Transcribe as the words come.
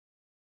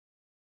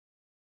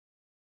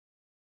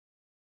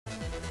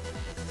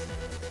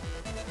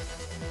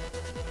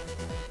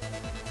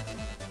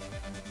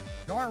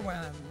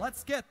Darwin,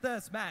 let's get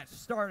this match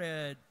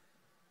started.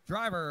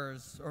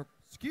 Drivers, or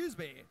excuse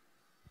me,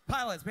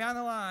 pilots behind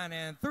the line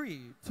in 3,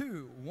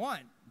 2, 1,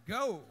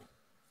 go.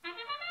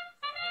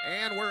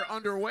 And we're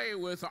underway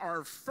with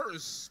our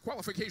first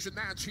qualification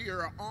match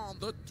here on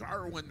the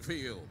Darwin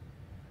field.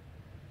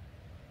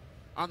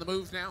 On the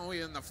move now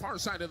in the far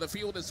side of the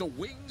field is the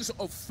Wings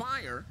of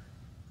Fire,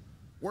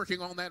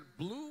 working on that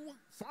blue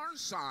far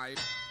side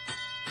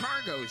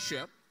cargo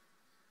ship.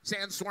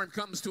 Sandstorm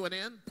comes to an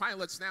end.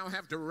 Pilots now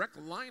have direct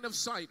line of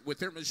sight with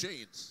their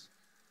machines.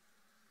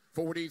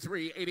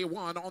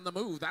 4381 on the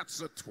move. That's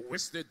the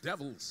Twisted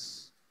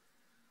Devils.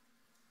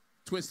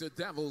 Twisted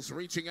Devils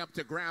reaching up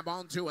to grab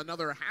onto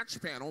another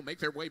hatch panel, make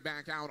their way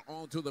back out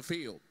onto the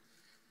field.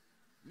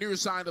 Near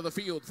side of the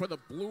field for the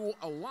Blue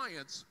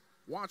Alliance,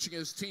 watching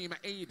his team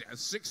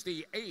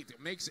 868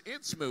 makes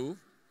its move.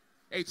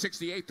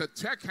 868, the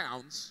Tech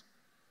Hounds.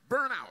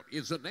 Burnout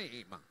is the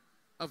name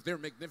of their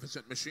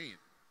magnificent machine.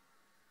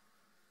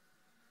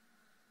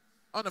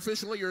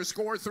 Unofficially, your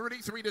score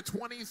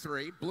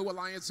 33-23. Blue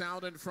Alliance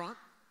out in front.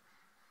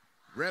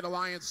 Red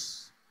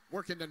Alliance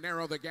working to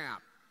narrow the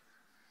gap.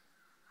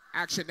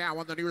 Action now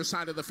on the near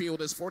side of the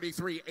field is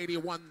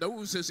 4381.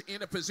 Nose is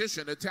in a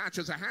position,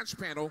 attaches a hatch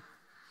panel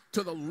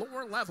to the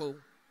lower level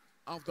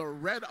of the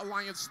Red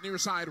Alliance near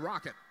side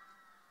rocket.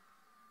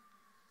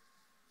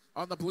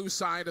 On the blue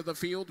side of the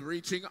field,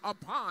 reaching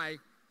up high,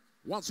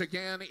 once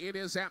again, it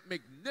is that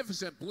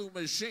magnificent blue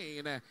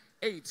machine,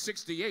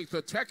 868,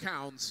 the Tech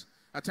Hounds,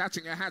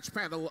 attaching a hatch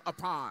panel up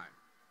high.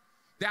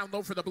 Down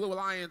low for the Blue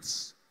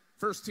Alliance,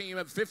 first team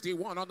at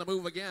 51 on the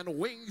move again.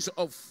 Wings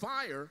of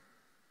Fire,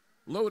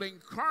 loading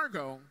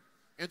cargo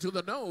into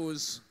the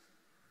nose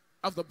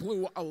of the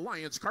Blue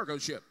Alliance cargo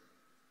ship.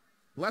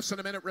 Less than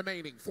a minute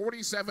remaining,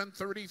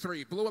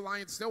 47-33. Blue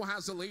Alliance still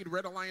has the lead.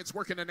 Red Alliance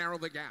working to narrow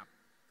the gap.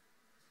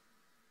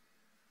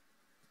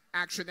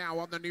 Action now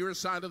on the near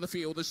side of the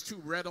field as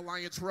two Red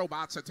Alliance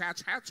robots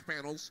attach hatch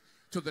panels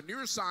to the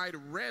near side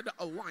Red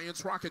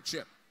Alliance rocket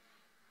ship.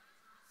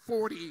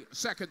 40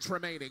 seconds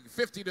remaining,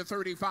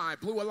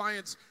 50-35. Blue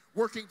Alliance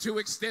working to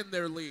extend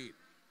their lead.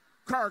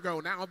 Cargo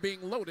now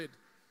being loaded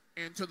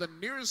into the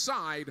near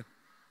side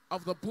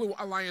of the Blue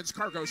Alliance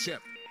cargo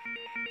ship.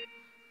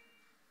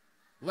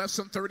 Less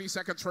than 30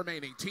 seconds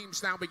remaining.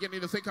 Teams now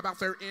beginning to think about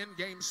their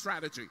in-game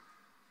strategy.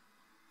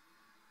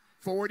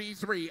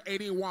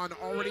 4381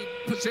 already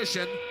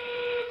positioned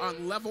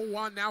on level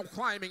 1, now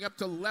climbing up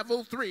to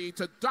level 3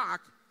 to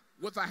dock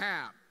with a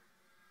hab.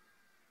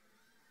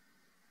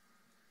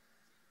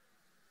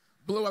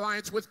 Blue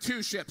Alliance with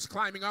two ships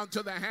climbing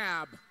onto the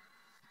hab.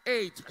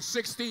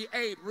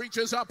 868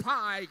 reaches up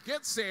high,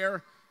 gets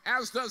there,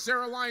 as does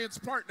their alliance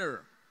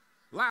partner.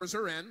 Ladders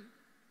are in.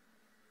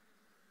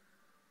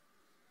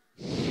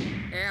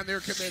 And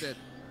they're committed.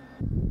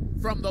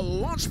 From the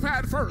launch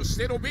pad first,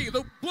 it'll be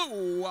the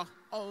Blue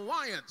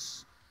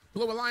Alliance.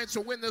 Blue Alliance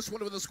will win this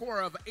one with a score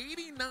of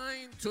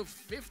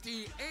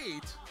 89-58.